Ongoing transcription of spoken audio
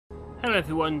Hello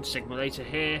everyone, Sigmulator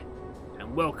here,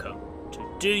 and welcome to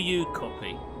Do You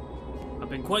Copy? I've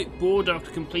been quite bored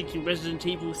after completing Resident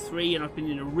Evil 3 and I've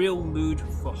been in a real mood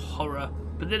for horror,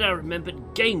 but then I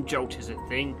remembered Game Jolt is a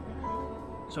thing,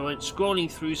 so I went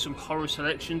scrolling through some horror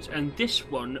selections and this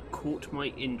one caught my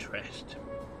interest.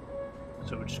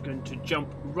 So we're just going to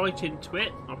jump right into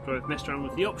it after I've messed around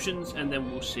with the options and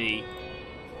then we'll see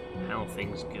how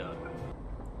things go.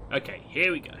 Okay,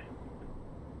 here we go.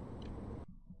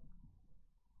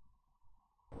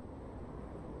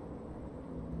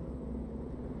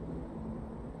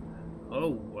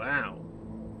 Oh wow.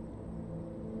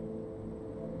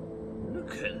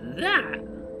 Look at that.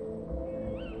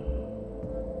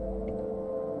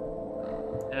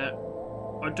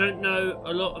 I don't know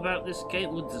a lot about this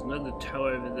game. Well, there's another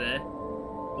tower over there.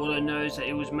 All I know is that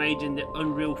it was made in the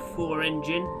Unreal 4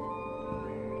 engine.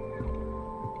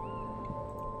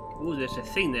 Oh, there's a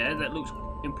thing there that looks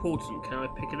important. Can I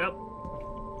pick it up?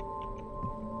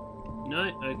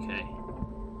 No? Okay.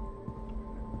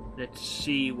 Let's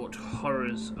see what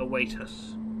horrors await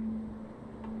us.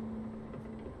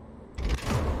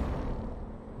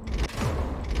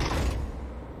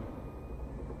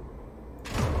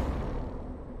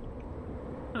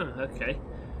 Oh, okay.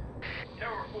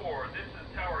 Tower 4, this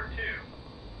is Tower 2.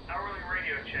 Hourly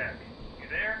radio check. You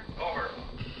there? Over.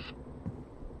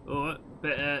 Alright,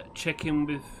 better check in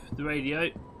with the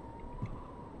radio.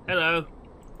 Hello.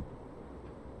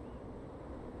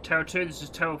 Tower 2, this is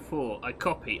Tower 4. I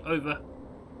copy. Over.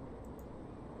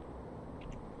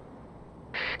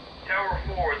 Tower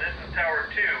 4, this is Tower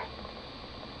 2.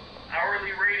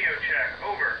 Hourly radio check.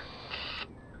 Over.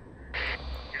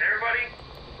 You there, buddy?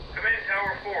 Come in,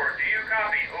 Tower 4. Do you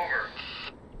copy? Over.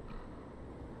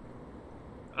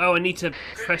 Oh, I need to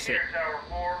Good press to it. hear, Tower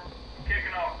 4. I'm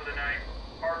kicking off for the night.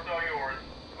 Park's all yours.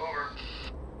 Over.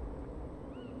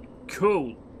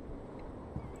 Cool.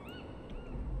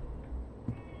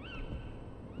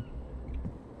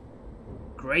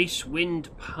 Gracewind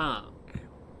Park.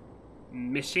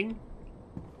 Missing?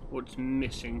 What's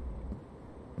missing?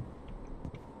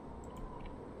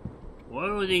 Why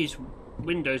are these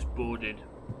windows boarded?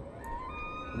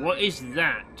 What is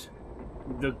that?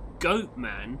 The Goat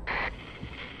Man?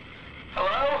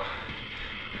 Hello?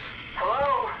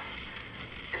 Hello?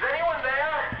 Is anyone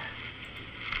there?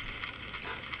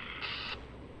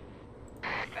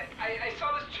 I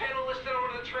saw this channel listed on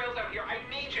one of the trails out here. I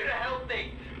need you to help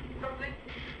me. Something...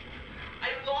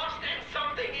 I'm lost and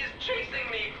something is chasing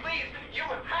me. Please, you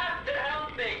have to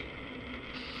help me.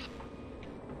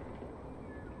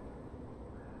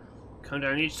 Calm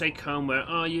down, you need to stay calm. Where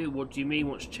are you? What do you mean,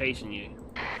 what's chasing you?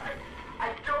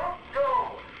 I don't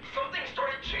know. Something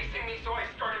started chasing me, so I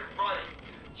started running.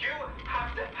 You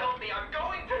have to help me. I'm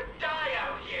going to die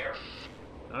out here.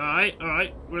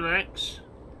 Alright, relax.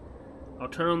 I'll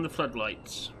turn on the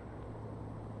floodlights.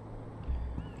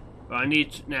 Right, I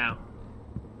need to, now.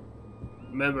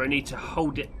 Remember, I need to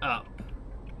hold it up.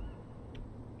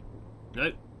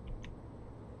 Nope.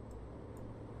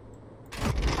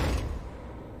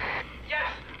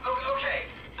 Yes. Okay.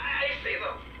 I see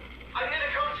them. I'm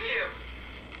gonna come to you.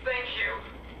 Thank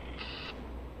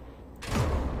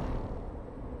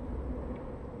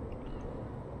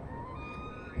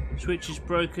you. Switch is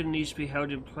broken, needs to be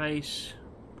held in place.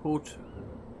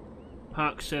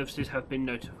 Park services have been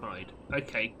notified.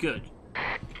 Okay, good.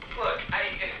 Look,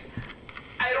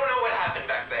 I don't know what happened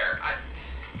back there. I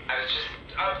was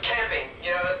camping,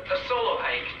 you know, a solo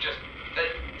hike, just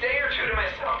a day or two to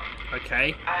myself.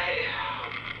 Okay.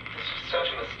 This was such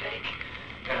a mistake.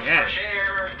 Yeah. Fresh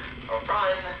air, a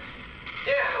run.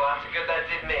 Yeah, lots of good that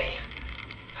did me.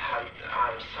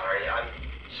 I'm sorry, I'm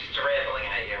just rambling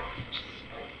at you. Just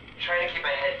trying to keep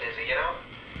my head busy, you know?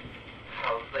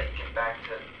 I'll let you get back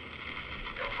to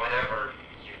whatever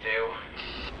you do.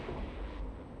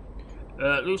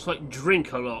 Looks like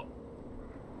drink a lot.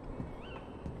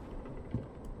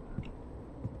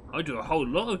 I do a whole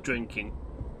lot of drinking.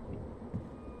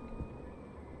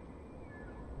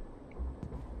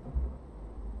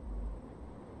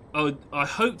 Oh, I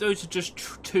hope those are just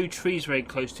two trees very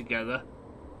close together.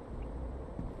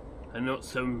 And not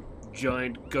some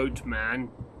giant goat man.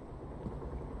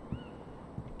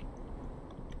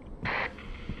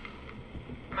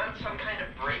 I'm at some kind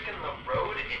of break in the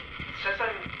road. It says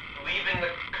I'm leaving the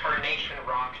Carnation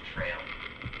Rock Trail.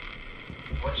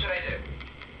 What should I do?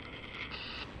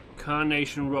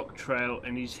 Carnation Rock Trail,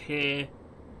 and he's here.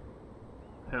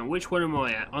 Hang on, which one am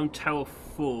I at? I'm Tower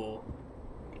 4.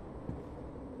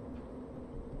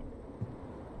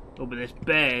 Oh, but there's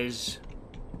bears.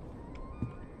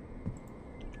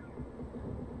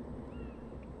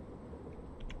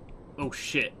 Oh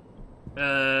shit.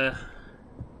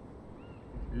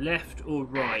 Left or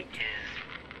right?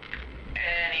 Is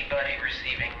anybody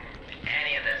receiving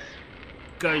any of this?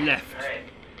 Go left. Alright,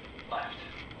 left.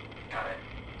 Got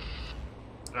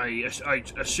it. I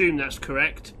assume that's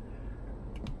correct.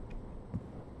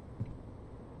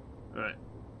 Alright.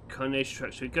 Carnation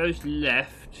track. So he goes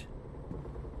left.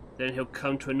 Then he'll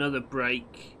come to another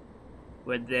break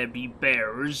where there be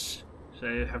bears. So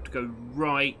he'll have to go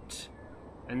right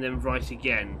and then right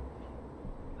again.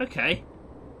 Okay.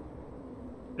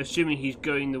 Assuming he's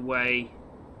going the way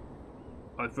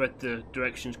I've read the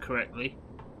directions correctly.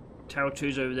 Tower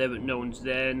 2's over there, but no one's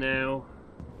there now.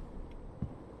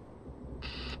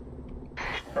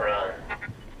 Run.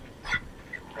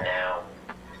 Now.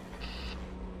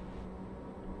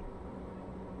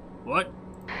 What?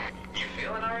 You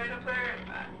feeling alright up there?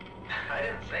 I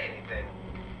didn't say anything.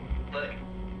 Look,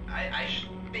 I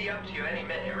should be up to you any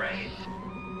minute, right?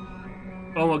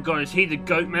 Oh my god, is he the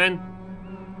goat man?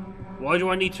 Why do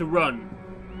I need to run?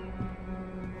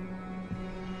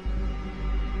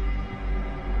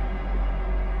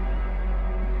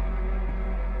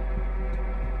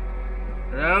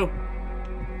 Hello?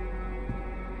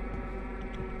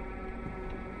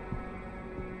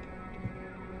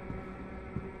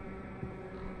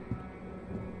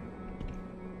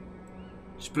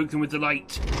 Spook them with the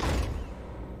light.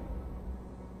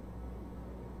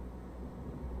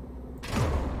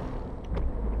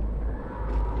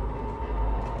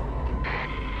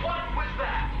 What was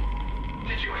that?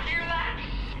 Did you hear that?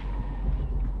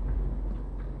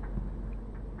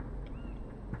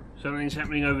 Something's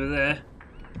happening over there.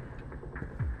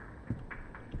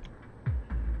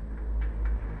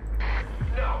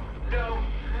 No, no,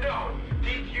 no.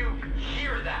 Did you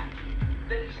hear that?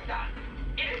 That is not.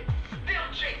 It is still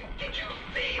chasing. Did you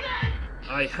see that?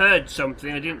 I heard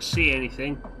something, I didn't see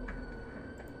anything.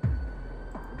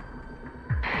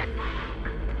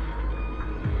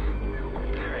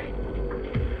 Alright.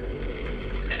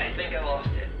 I think I lost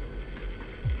it.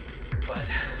 But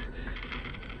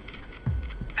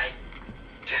I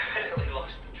definitely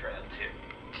lost the trail too.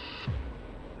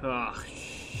 Oh,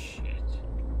 shit.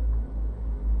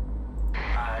 I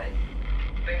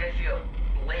think I see a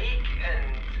lake and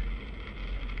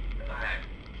a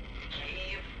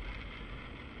cave,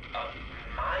 a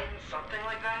mine, something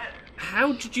like that.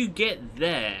 How did you get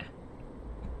there?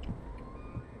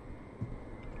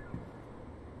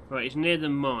 Right, it's near the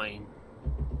mine.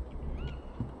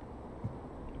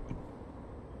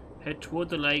 Head toward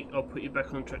the lake, I'll put you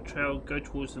back on trail. Go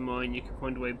towards the mine, you can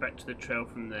find a way back to the trail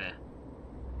from there.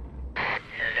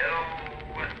 Hello.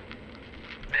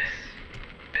 This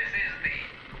is the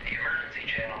emergency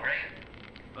channel, right?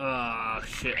 Ah,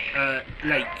 shit.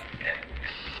 Lake. Yeah.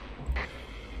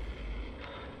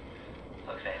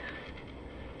 Look, man.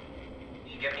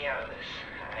 You get me out of this.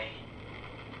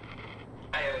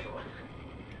 I owe you one.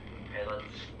 Okay, let's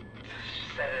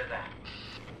just set it at that.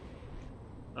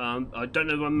 I don't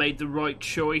know if I made the right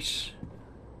choice.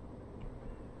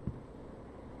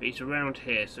 He's around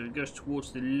here, so he goes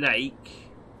towards the lake.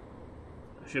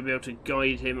 I should be able to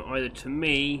guide him either to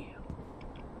me.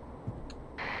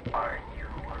 Are you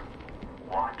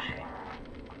watching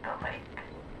the lake?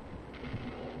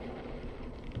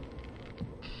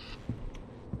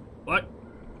 What?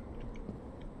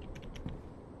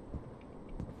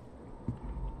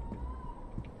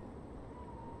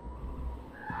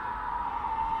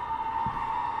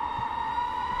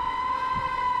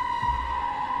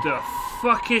 The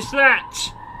fuck is that?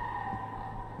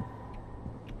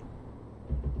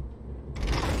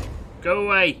 Go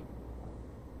away.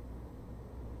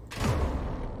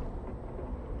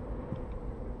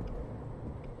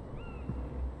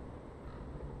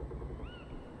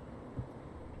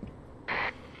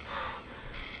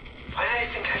 Why did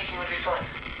I think hiking would be fun? Is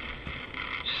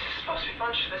this supposed to be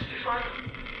fun? Should this be fun?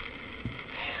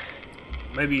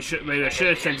 Maybe you should. Maybe I should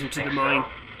have sent him to the mine.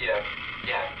 Yeah.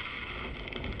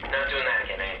 Not doing that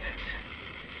again, And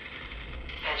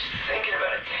just thinking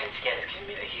about a tent again is giving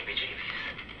me the heebie-jeebies.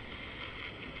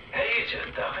 How do you do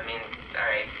it, though? I mean,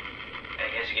 alright,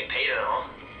 I guess you get paid and all.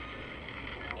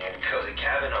 You have a cozy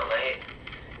cabin all night.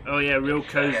 Oh yeah, real It's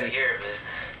stuck out cozy. here,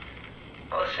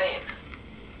 but all the same.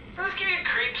 Let's give you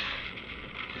creeps.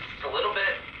 Just a little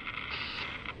bit.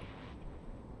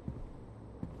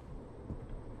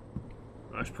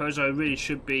 I suppose I really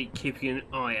should be keeping an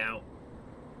eye out.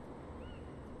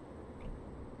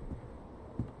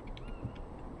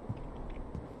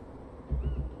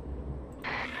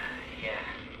 Yeah.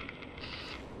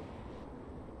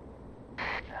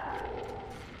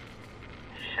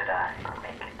 Should I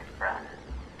make it run?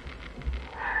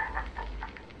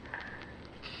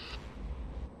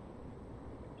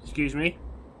 Excuse me.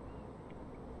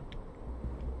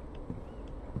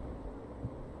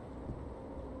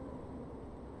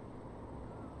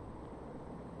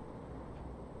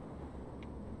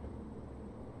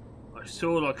 I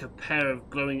saw like a pair of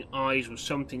glowing eyes or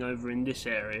something over in this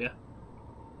area.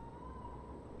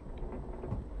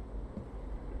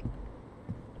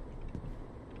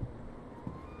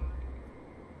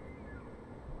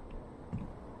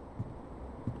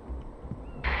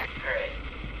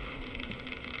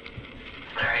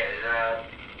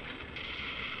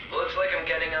 Looks like I'm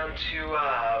getting onto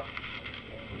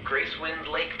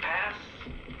Gracewind Lake Pass.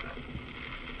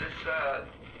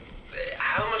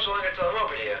 How much longer till I'm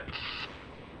over here?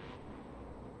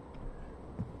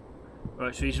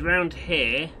 Right, so he's around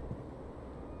here.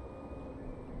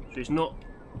 So he's not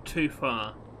too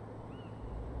far.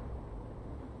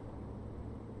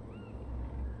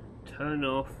 Turn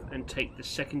off and take the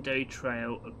secondary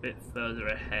trail a bit further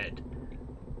ahead.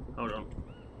 Hold on.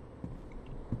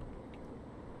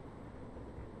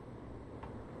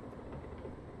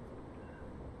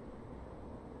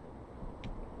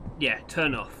 Yeah,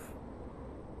 turn off.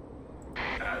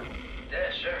 Yeah,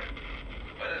 sure.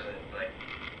 What is it? Like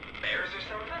bears or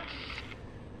something?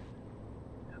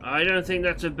 I don't think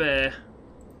that's a bear.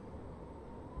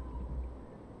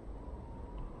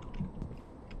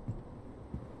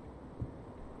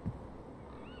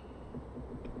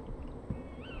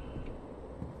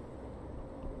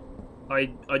 I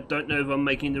don't know if I'm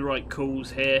making the right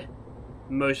calls here.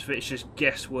 Most of it's just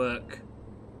guesswork.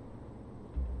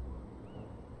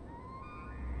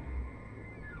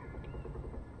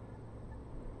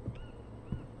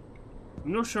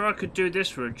 I'm not sure I could do this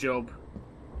for a job.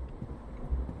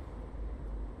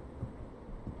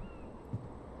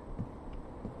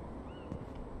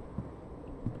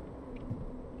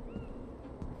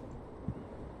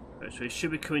 Right, so it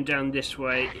should be coming down this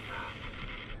way.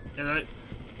 Hello?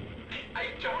 I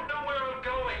don't know where I'm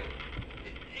going.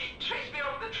 It chased me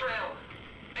off the trail.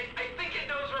 I think it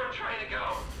knows where I'm trying to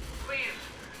go. Please,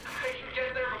 I can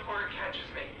get there before it catches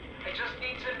me. I just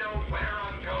need to know where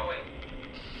I'm going.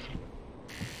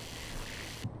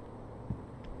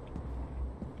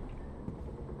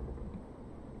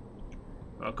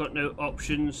 I've got no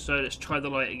options, so let's try the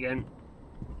light again.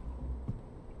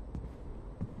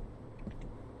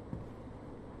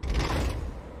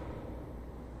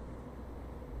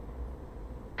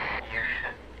 You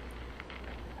should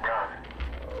run.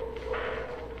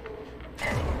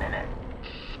 Any minute.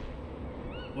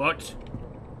 What?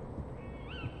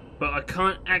 But I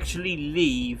can't actually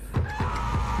leave.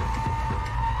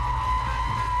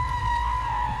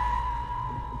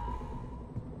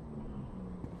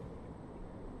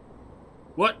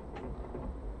 What?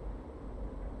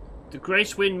 The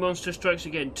Gracewind monster strikes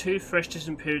again. 2 fresh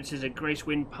disappearances at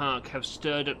Gracewind Park have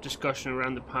stirred up discussion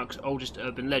around the park's oldest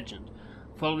urban legend.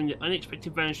 Following the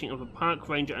unexpected vanishing of a park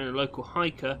ranger and a local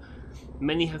hiker,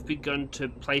 many have begun to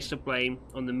place the blame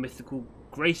on the mythical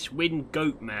Gracewind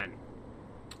Goatman.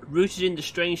 Rooted in the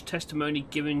strange testimony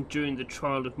given during the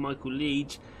trial of Michael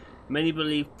Leeds, many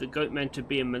believe the Goatman to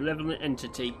be a malevolent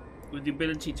entity with the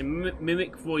ability to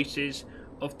mimic voices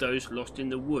of those lost in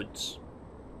the woods.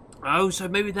 Oh, so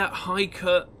maybe that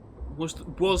hiker was the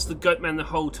Goatman the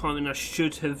whole time, and I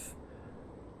should have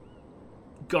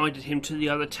guided him to the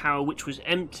other tower, which was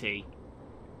empty.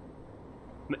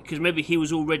 Because maybe he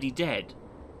was already dead.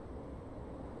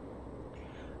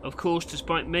 Of course,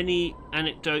 despite many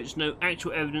anecdotes, no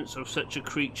actual evidence of such a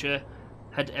creature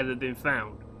had ever been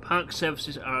found. Park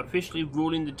services are officially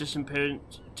ruling the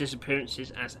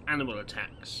disappearances as animal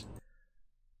attacks.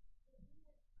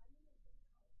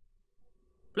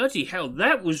 Bloody hell,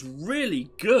 that was really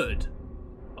good.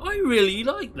 I really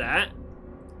like that.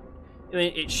 I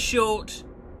mean, it's short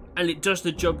and it does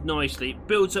the job nicely. It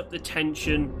builds up the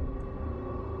tension,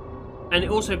 and it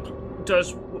also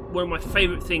does one of my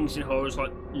favourite things in horror, is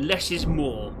like less is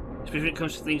more. Especially when it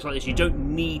comes to things like this, you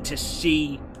don't need to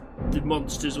see the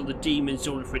monsters or the demons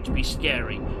in order for it to be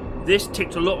scary. This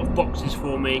ticked a lot of boxes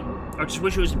for me. I just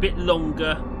wish it was a bit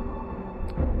longer,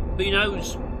 but you know, it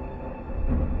was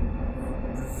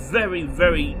very,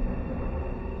 very,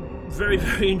 very,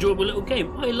 very enjoyable little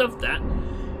game. I loved that.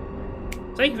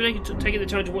 Thank you for taking the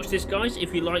time to watch this, guys.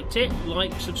 If you liked it,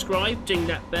 like, subscribe, ding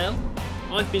that bell.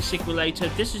 I've been Sigma Later.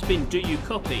 This has been Do You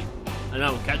Copy? And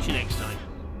I will catch you next time.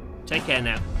 Take care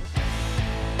now.